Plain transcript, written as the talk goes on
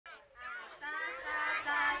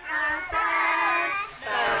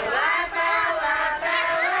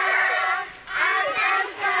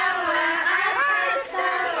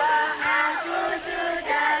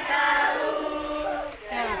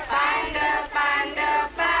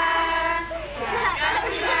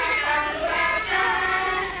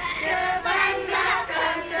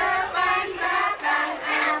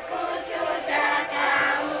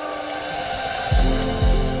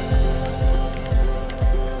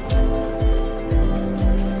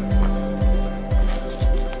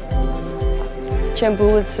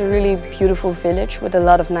Cemburu is a really beautiful village with a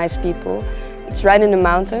lot of nice people. It's right in the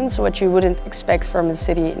mountains, what you wouldn't expect from a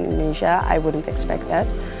city in Indonesia. I wouldn't expect that.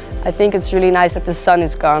 I think it's really nice that the sun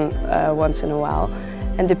is gone once in a while.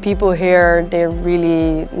 And the people here, they're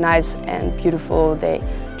really nice and beautiful. They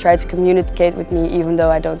try to communicate with me even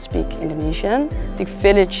though I don't speak Indonesian. The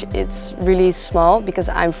village, it's really small because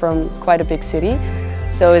I'm from quite a big city.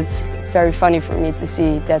 So it's very funny for me to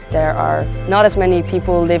see that there are not as many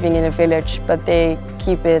people living in a village, but they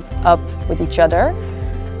keep it up with each other.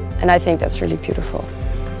 And I think that's really beautiful.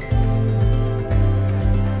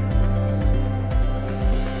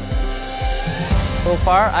 So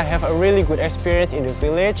far, I have a really good experience in the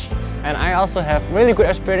village, and I also have really good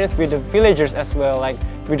experience with the villagers as well. Like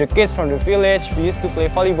with the kids from the village, we used to play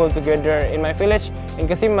volleyball together. In my village, in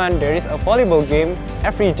Kasiman, there is a volleyball game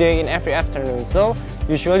every day and every afternoon. So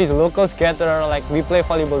usually the locals gather, like we play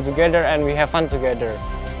volleyball together and we have fun together.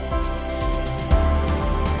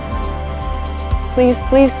 Please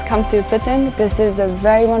come to Pitten. This is a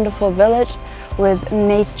very wonderful village with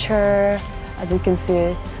nature, as you can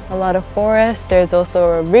see. A lot of forest, there's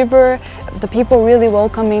also a river. The people really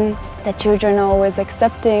welcoming, the children are always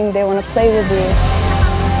accepting, they want to play with you.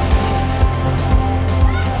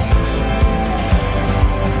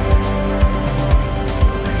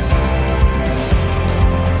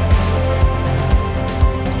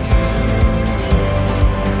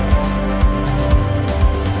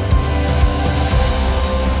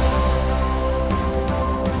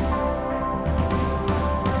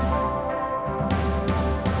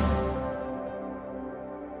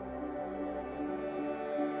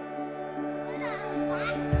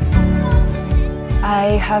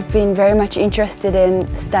 I have been very much interested in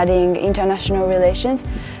studying international relations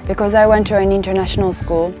because I went to an international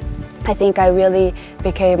school. I think I really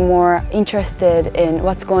became more interested in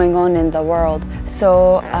what's going on in the world.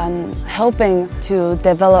 So helping to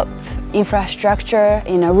develop infrastructure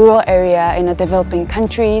in a rural area in a developing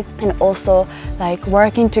countries, and also like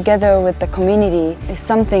working together with the community is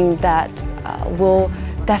something that will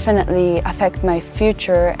definitely affect my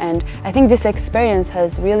future, and I think this experience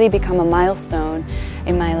has really become a milestone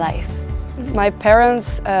in my life. My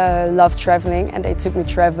parents love traveling and they took me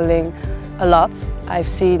traveling a lot. I've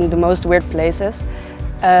seen the most weird places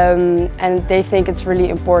and they think it's really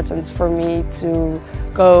important for me to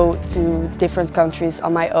go to different countries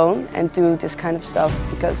on my own and do this kind of stuff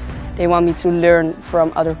because they want me to learn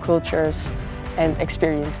from other cultures and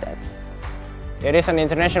experience that. It is an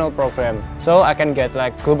international program, so I can get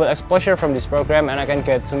like global exposure from this program, and I can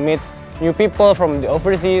get to meet new people from the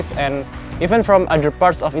overseas and even from other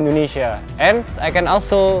parts of Indonesia. And I can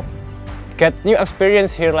also get new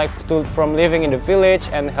experience here, like from living in the village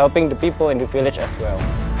and helping the people in the village as well.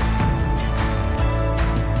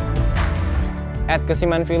 At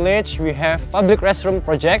Kasiman village, we have public restroom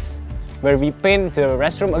projects where we paint the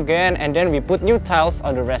restroom again and then we put new tiles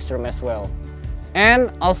on the restroom as well.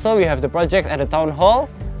 And also we have the project at the town hall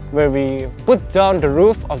where we put down the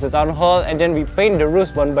roof of the town hall and then we paint the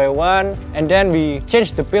roofs one by one, and then we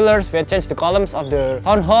change the pillars, we change the columns of the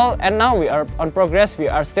town hall, and now we are on progress. We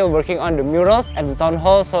are still working on the murals at the town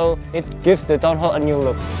hall, so it gives the town hall a new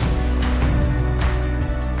look.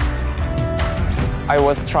 I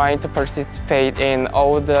was trying to participate in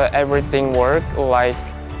all the everything work like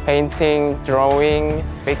painting, drawing,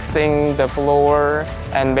 fixing the floor,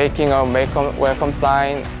 and making a welcome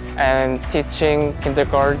sign, and teaching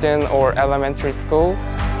kindergarten or elementary school.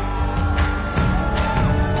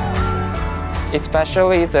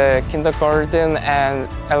 Especially the kindergarten and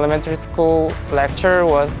elementary school lecture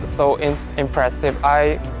was so impressive.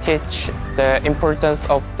 I teach the importance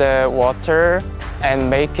of the water and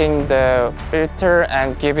making the filter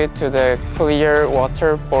and give it to the clear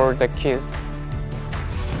water for the kids.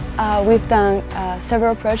 We've done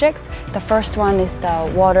several projects. The first one is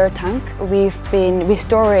the water tank. We've been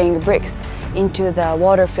restoring bricks into the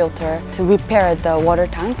water filter to repair the water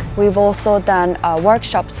tank. We've also done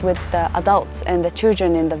workshops with the adults and the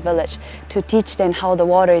children in the village to teach them how the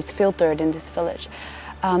water is filtered in this village.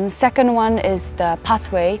 Second one is the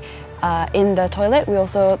pathway in the toilet. We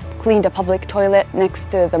also cleaned the public toilet next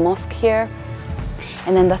to the mosque here.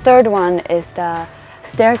 And then the third one is the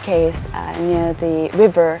staircase near the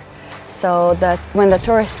river, so that when the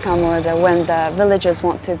tourists come or when the villagers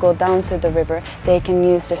want to go down to the river, they can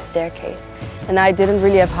use the staircase. And I didn't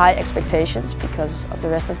really have high expectations because of the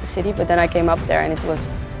rest of the city, but then I came up there and it was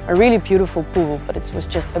a really beautiful pool, but it was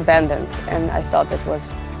just abandoned, and I thought that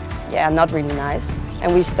was not really nice.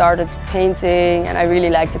 And we started painting, and I really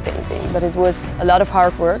liked the painting, but it was a lot of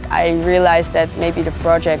hard work. I realized that maybe the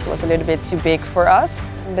project was a little bit too big for us,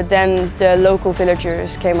 but then the local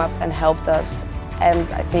villagers came up and helped us, and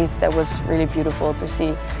I think that was really beautiful to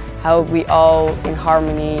see how we all in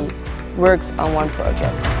harmony worked on one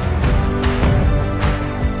project.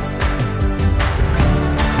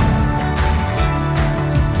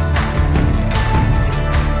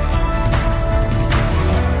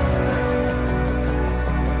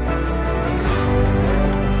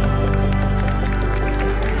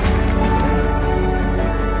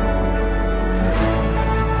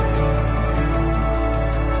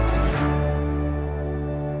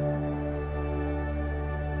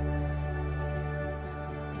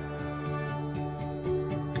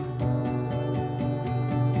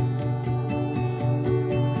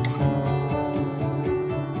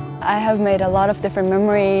 I have made a lot of different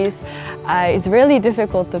memories. It's really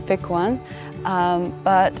difficult to pick one,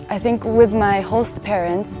 but I think with my host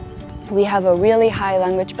parents, we have a really high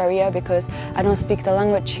language barrier because I don't speak the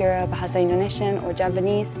language here, Bahasa Indonesian or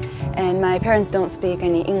Japanese, and my parents don't speak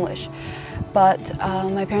any English. But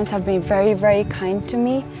my parents have been very, very kind to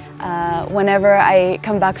me. Whenever I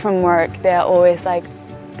come back from work, they're always like,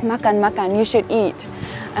 "Makan, makan, you should eat."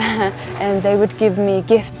 And they would give me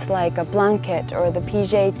gifts like a blanket or the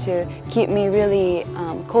PJ to keep me really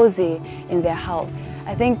cozy in their house.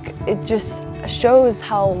 I think it just shows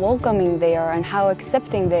how welcoming they are and how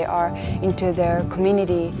accepting they are into their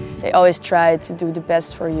community. They always try to do the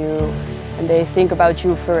best for you, and they think about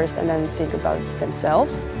you first and then think about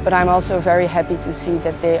themselves. But I'm also very happy to see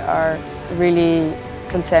that they are really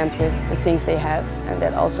content with the things they have, and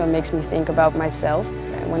that also makes me think about myself.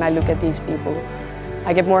 And when I look at these people,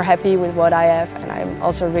 I get more happy with what I have, and I'm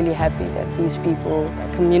also really happy that these people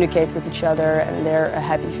communicate with each other and they're a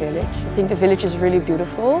happy village. I think the village is really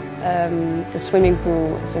beautiful. The swimming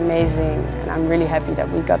pool is amazing, and I'm really happy that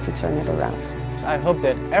we got to turn it around. I hope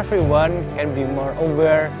that everyone can be more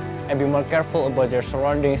aware and be more careful about their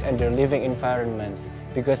surroundings and their living environments.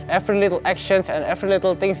 Because every little actions and every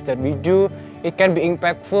little things that we do, it can be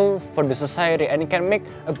impactful for the society and it can make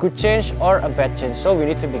a good change or a bad change. So we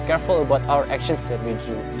need to be careful about our actions that we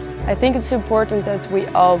do. I think it's important that we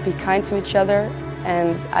all be kind to each other,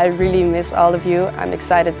 and I really miss all of you. I'm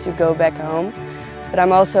excited to go back home, but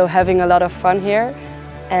I'm also having a lot of fun here,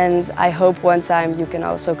 and I hope one time you can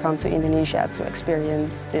also come to Indonesia to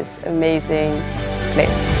experience this amazing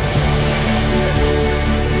place.